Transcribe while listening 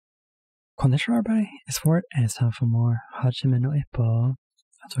Konnichiwa everybody, it's Fort, and it's time for more Hajime no Ippo.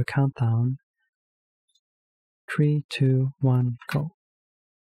 So a countdown. 3, 2, 1, go.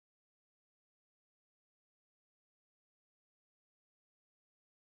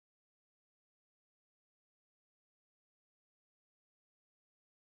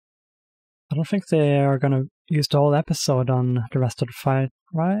 I don't think they are gonna use the whole episode on the rest of the fight,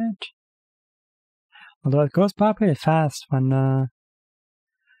 right? Although it goes by pretty fast when the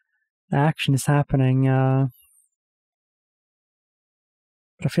action is happening. But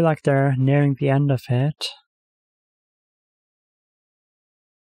I feel like they're nearing the end of it.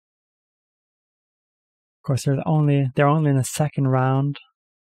 Of course, they're only in the second round.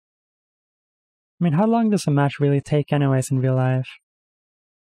 I mean, how long does a match really take anyways in real life?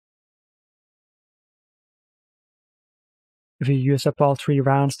 If you use up all 3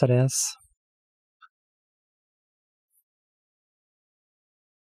 rounds, that is.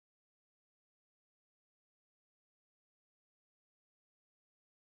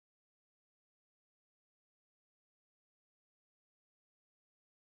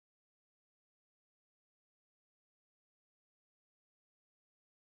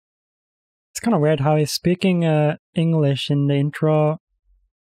 It's kind of weird how he's speaking English in the intro,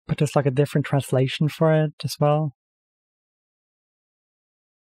 but there's like a different translation for it as well.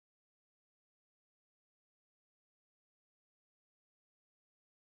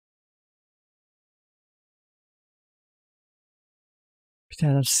 But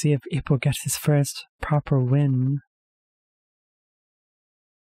yeah, let's see if Ippo gets his first proper win.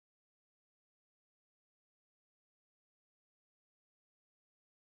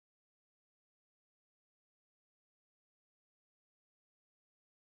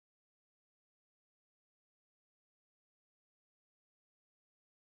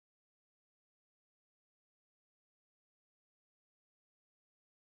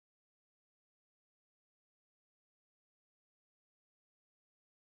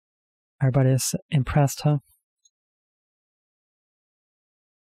 Everybody's impressed, huh?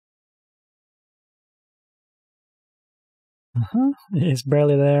 He's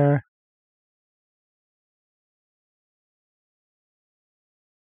barely there.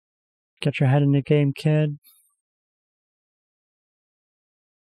 Get your head in the game, kid.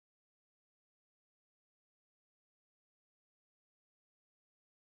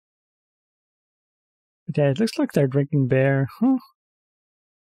 But yeah, it looks like they're drinking beer. Huh?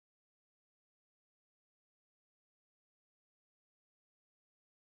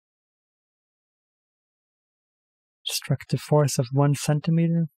 Destructive force of 1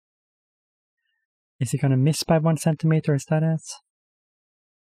 centimeter. Is he gonna miss by 1 centimeter? Is that it?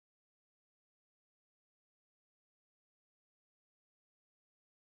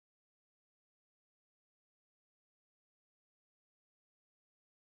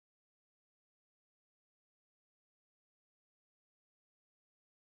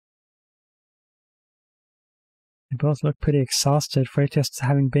 They both look pretty exhausted for it just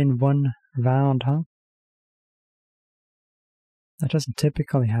having been 1 round, huh? That doesn't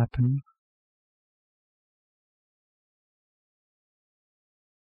typically happen.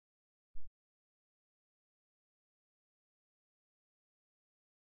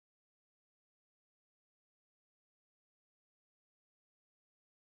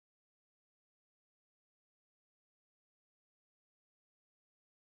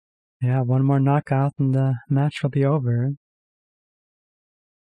 Yeah, 1 more knockout and the match will be over.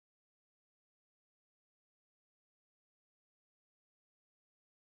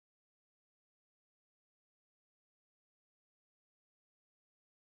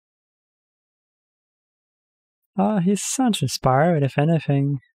 He sounds inspired, if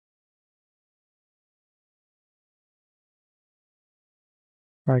anything.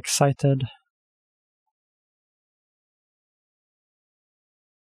 Or excited.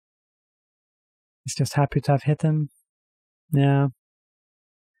 He's just happy to have hit him. Yeah.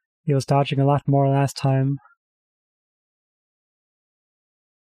 He was dodging a lot more last time.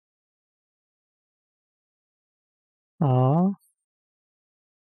 Aww.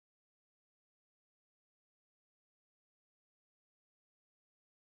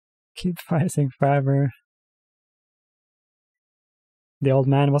 Keep fighting forever. The old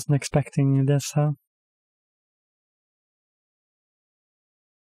man wasn't expecting this, huh?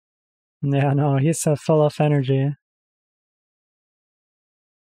 Yeah, no, he's full of energy.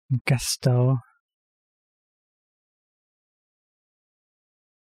 Gusto.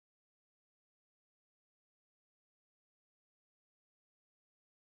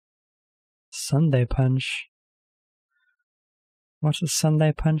 Sunday punch. What's a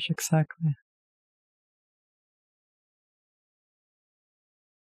Sunday punch exactly?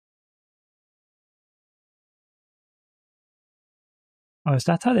 Oh, is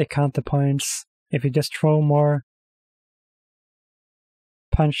that how they count the points? If you just throw more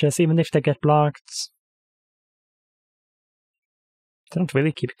punches, even if they get blocked, they don't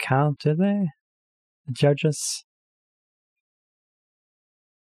really keep count, do they? The judges.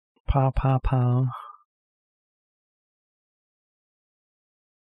 Pow, pow, pow.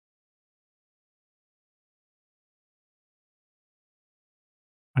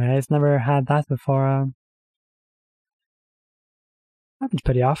 I've never had that before. Happens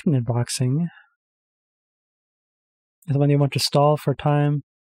pretty often in boxing. Is when you want to stall for time.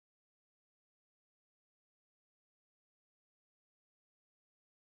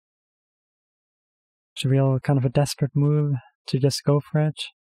 It's a real kind of a desperate move to just go for it.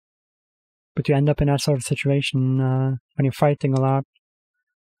 But you end up in that sort of situation when you're fighting a lot.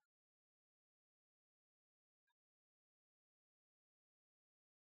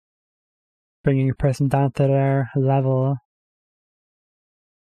 Bringing a person down to their level.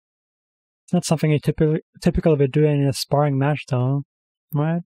 It's not something you typical of doing in a sparring match, though,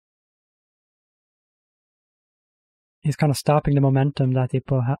 right? He's kind of stopping the momentum that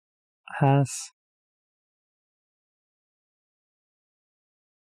Ippo has.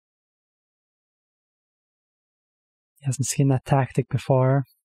 He hasn't seen that tactic before.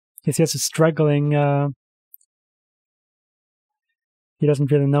 He's just struggling. He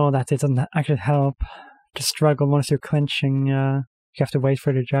doesn't really know that it doesn't actually help to struggle once you're clinching. You have to wait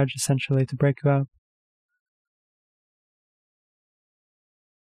for the judge, essentially, to break you up.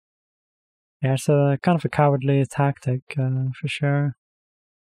 Yeah, it's a kind of a cowardly tactic, for sure.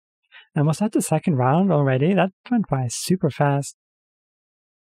 And was that the second round already? That went by super fast.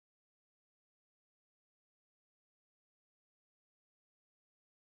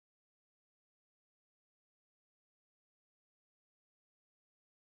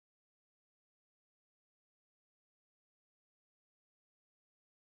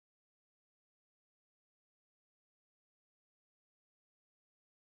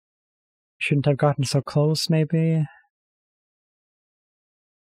 Shouldn't have gotten so close, maybe.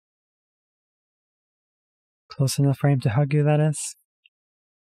 Close enough for him to hug you, that is.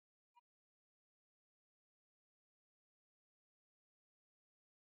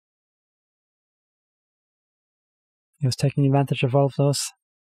 He was taking advantage of all of those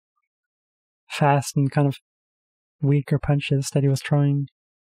fast and kind of weaker punches that he was throwing.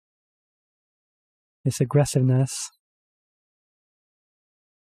 His aggressiveness.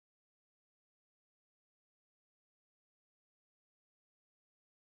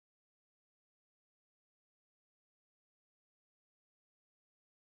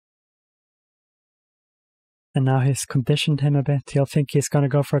 And now he's conditioned him a bit. He'll think he's going to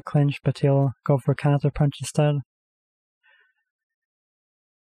go for a clinch, but he'll go for a counter punch instead.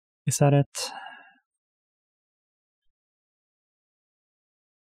 Is that it?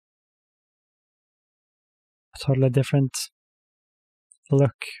 A totally different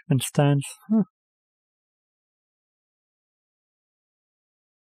look and stance.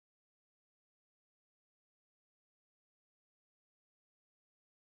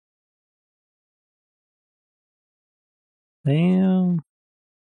 Damn.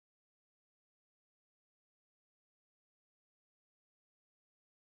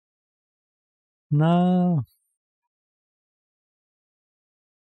 No.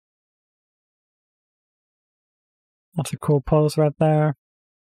 That's a cool pose right there.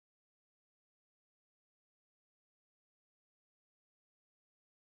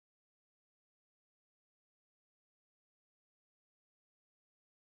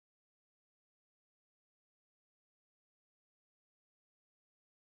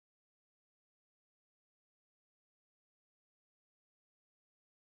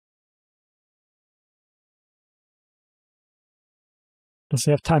 Does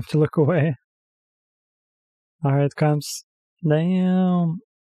he have time to look away? Alright, it comes. Damn.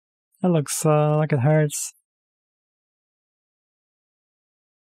 That looks like it hurts.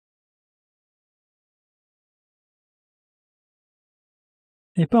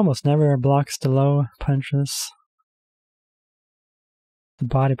 Ippo almost never blocks the low punches. The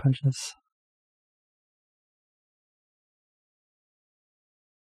body punches.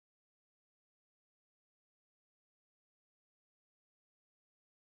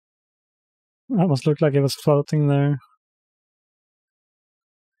 It almost looked like it was floating there.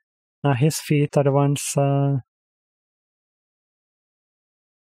 Now his feet are the ones that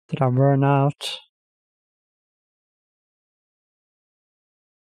are worn out.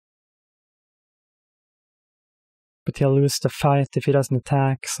 But he'll lose the fight if he doesn't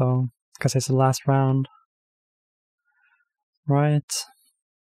attack, so because it's the last round. Right.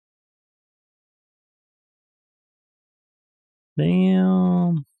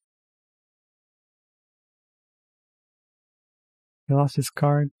 Damn. He lost his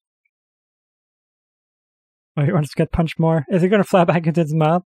card. Oh, he wants to get punched more. Is he gonna fly back into his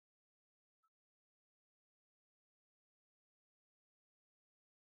mouth?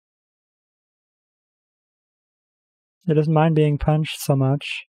 He doesn't mind being punched so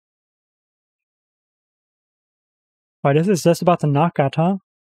much. Oh, this is just about the knockout, huh?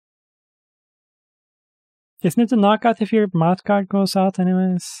 Isn't it a knockout if your mouth guard goes out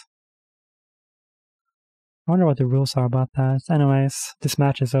anyways? I wonder what the rules are about that. Anyways, this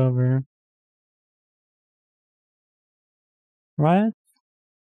match is over. Right?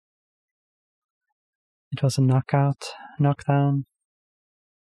 It was a knockout, knockdown.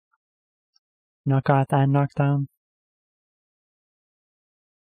 Knockout and knockdown.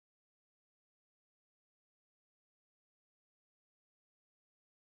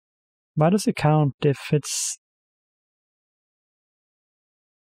 Why does it count if it's...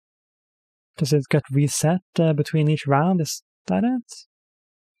 Does it get reset between each round? Is that it?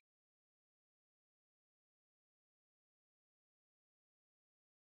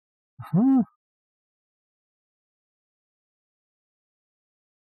 Huh.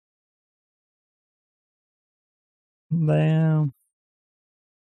 Damn.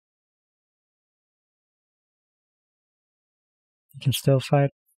 You can still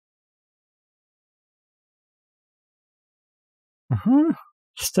fight.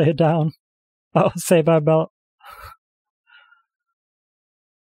 Stay down. Oh, save our belt.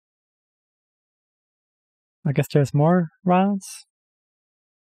 I guess there's more rounds.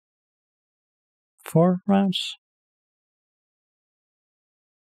 4 rounds.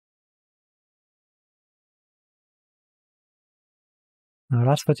 Oh,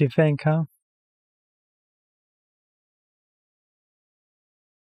 that's what you think, huh?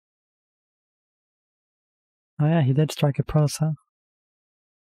 Oh yeah, he did strike a pose, huh?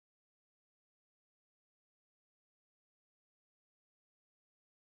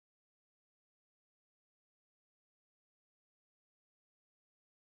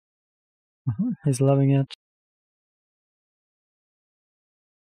 He's loving it.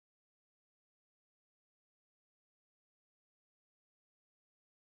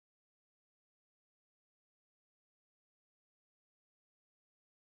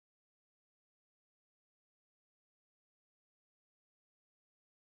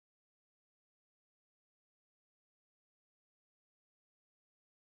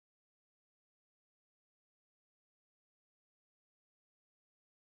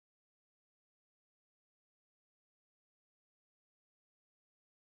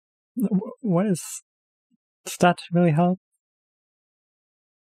 What is... Does that really help?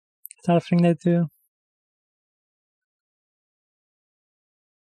 Is that a thing they do?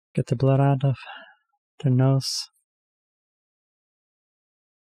 Get the blood out of their nose.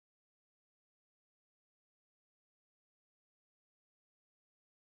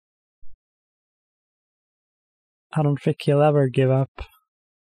 I don't think he'll ever give up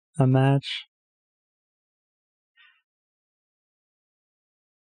a match.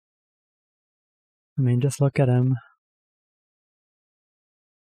 I mean, just look at him.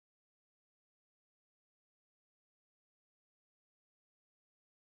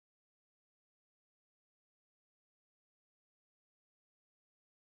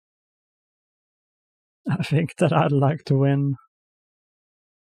 I think that I'd like to win.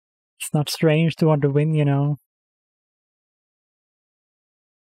 It's not strange to want to win, you know.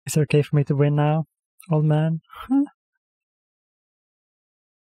 Is it okay for me to win now, old man? Huh?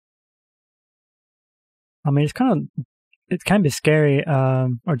 I mean, it can be scary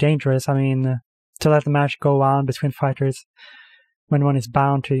or dangerous. I mean, to let the match go on between fighters when one is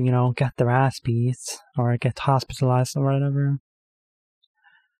bound to, you know, get their ass beat or get hospitalized or whatever.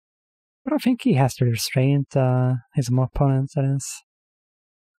 But I think he has to restrain his opponent, that is.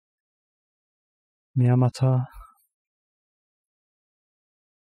 Miyamoto.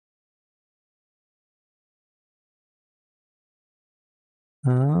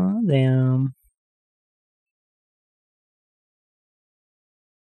 Oh, damn.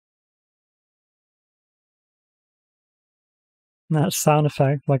 That sound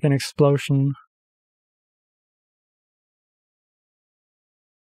effect, like an explosion.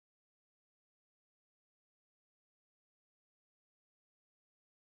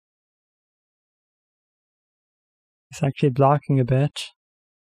 It's actually blocking a bit.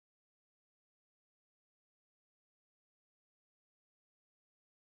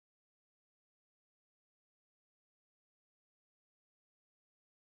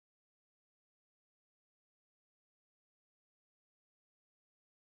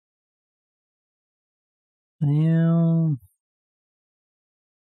 Damn.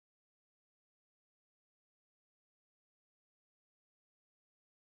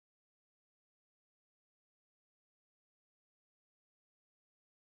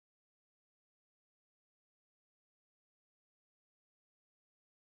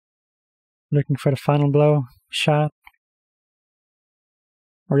 Looking for the final blow shot.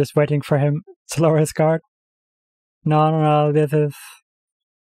 Or just waiting for him to lower his guard. No, this is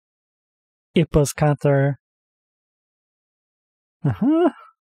Ippo's counter.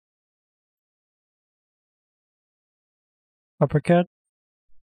 Uppercut.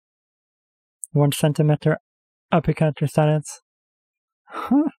 1 centimeter uppercut to silence.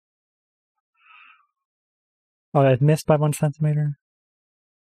 Oh, it missed by 1 centimeter.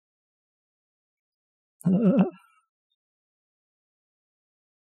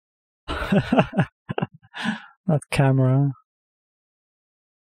 That camera.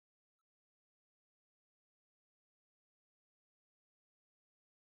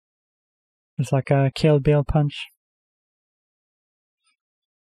 It's like a Kill Bill punch.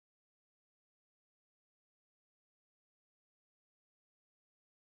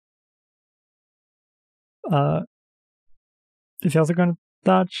 Is he also going to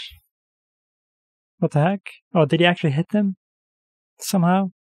dodge? What the heck? Oh, did he actually hit them?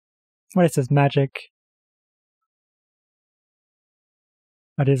 Somehow? What is this magic?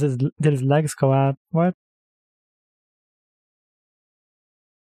 Oh, did his legs go out? What?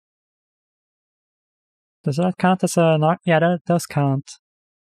 Does that count as a knock? Yeah, that does count.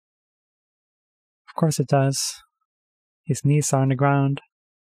 Of course it does. His knees are on the ground.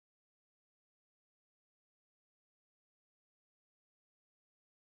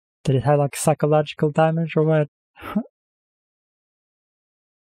 Did it have like psychological damage or what?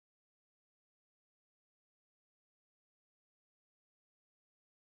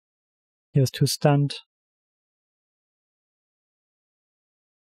 He was too stunned.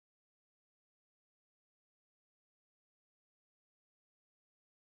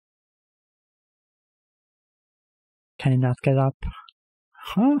 Can he not get up?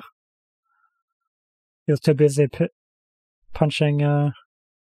 Huh? He was too busy punching,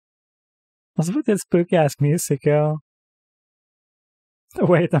 what's with this spooky ass music, yo?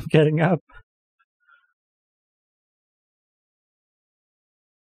 Wait, I'm getting up.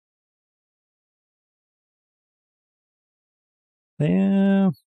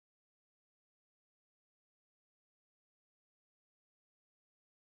 Damn.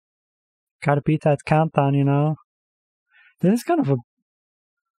 Gotta beat that countdown, you know? This is kind of a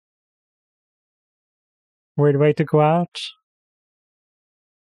weird way to go out.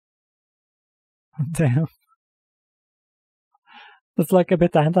 Damn. It's like a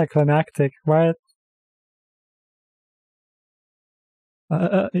bit anticlimactic, right?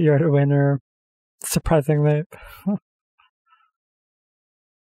 You're the winner. Surprisingly.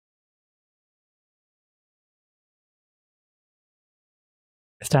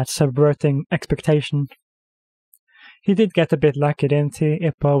 Is that subverting expectation? He did get a bit lucky, didn't he?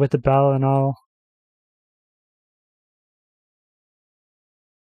 Ippo with the bell and all.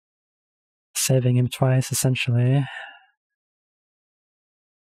 Saving him twice, essentially.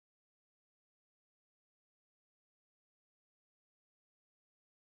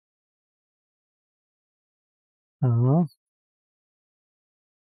 Oh.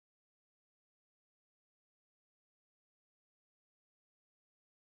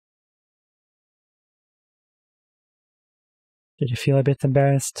 Did you feel a bit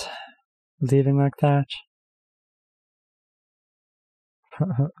embarrassed leaving like that?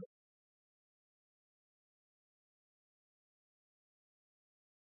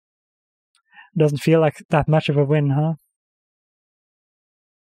 Doesn't feel like that much of a win, huh?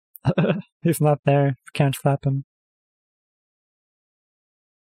 He's not there. Can't slap him.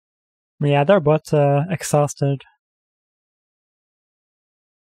 Yeah, they're both exhausted.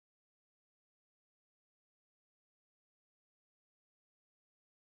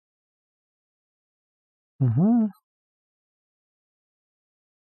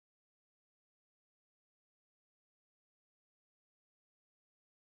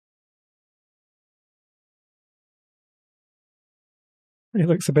 He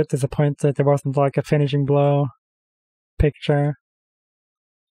looks a bit disappointed there wasn't like a finishing blow picture.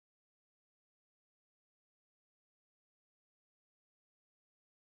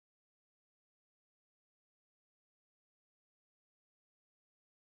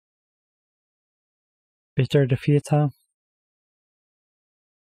 Bitter defeat, huh?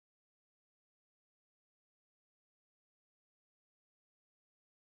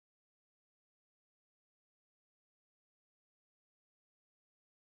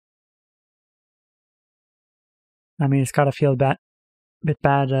 I mean, it's gotta feel bit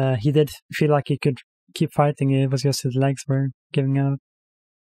bad. He did feel like he could keep fighting. It was just his legs were giving out.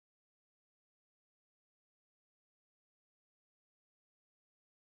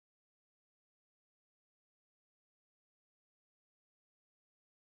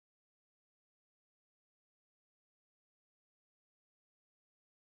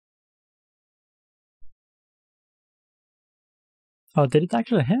 Oh, did it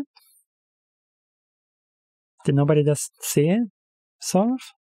actually hit? Did nobody just see it? Sort of?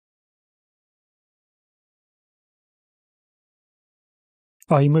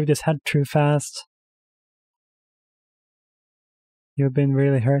 Oh, he moved his head too fast. You'd have been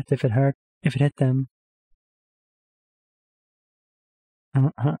really hurt if it hit them.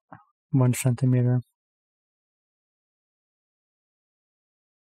 1 centimeter.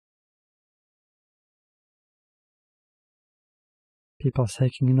 People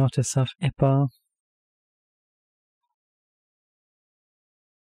taking notice of Ippo.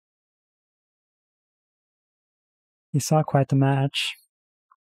 He saw quite the match.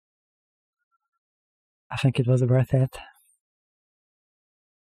 I think it was worth it.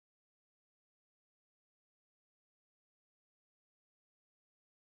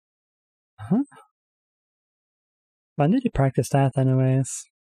 When did he practice that anyways?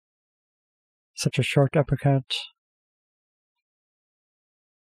 Such a short uppercut.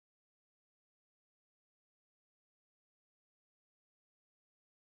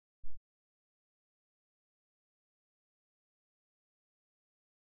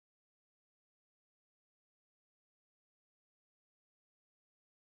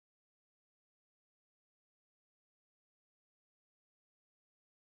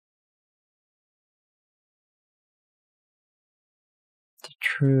 The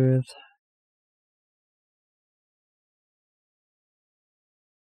truth.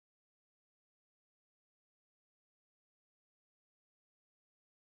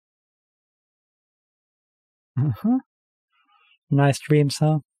 Nice dreams,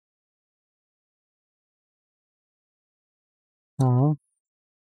 huh? Oh.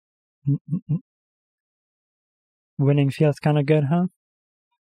 Winning feels kind of good, huh?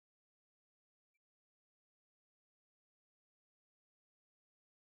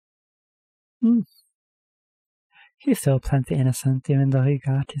 He's still plenty innocent, even though he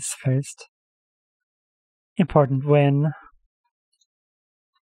got his first important win.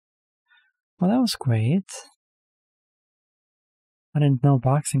 Well, that was great. I didn't know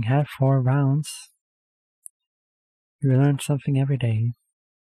boxing had 4 rounds. You learn something every day.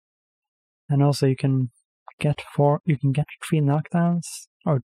 And also you can get 3 knockdowns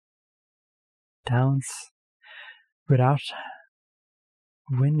or downs without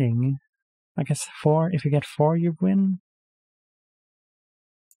winning. I guess 4, if you get 4 you win.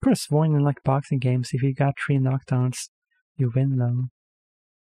 Could have sworn in like boxing games, if you got 3 knockdowns, you win though.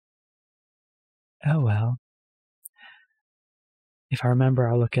 Oh well. If I remember,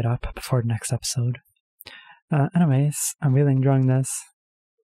 I'll look it up before the next episode. Anyways, I'm really enjoying this.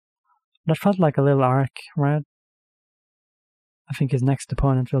 That felt like a little arc, right? I think his next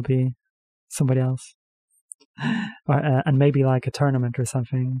opponent will be somebody else. And maybe like a tournament or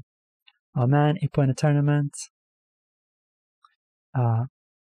something. Oh man, Ippo in a tournament. We're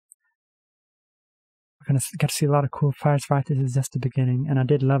gonna get to see a lot of cool fights, right? This is just the beginning, and I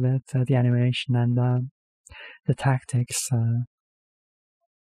did love it, the animation and the tactics.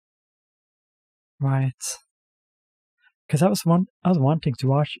 Right. Because I was wanting to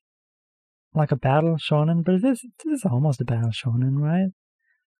watch like a battle shonen, but this is almost a battle shonen, right?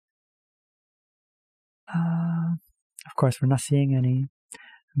 Of course, we're not seeing any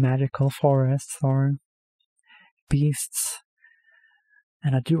magical forests or beasts,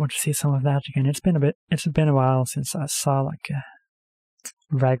 and I do want to see some of that again. It's been a while since I saw like a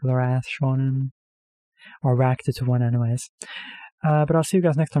regular ass shonen, or reacted to one anyways. But I'll see you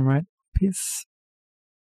guys next time, right? Peace.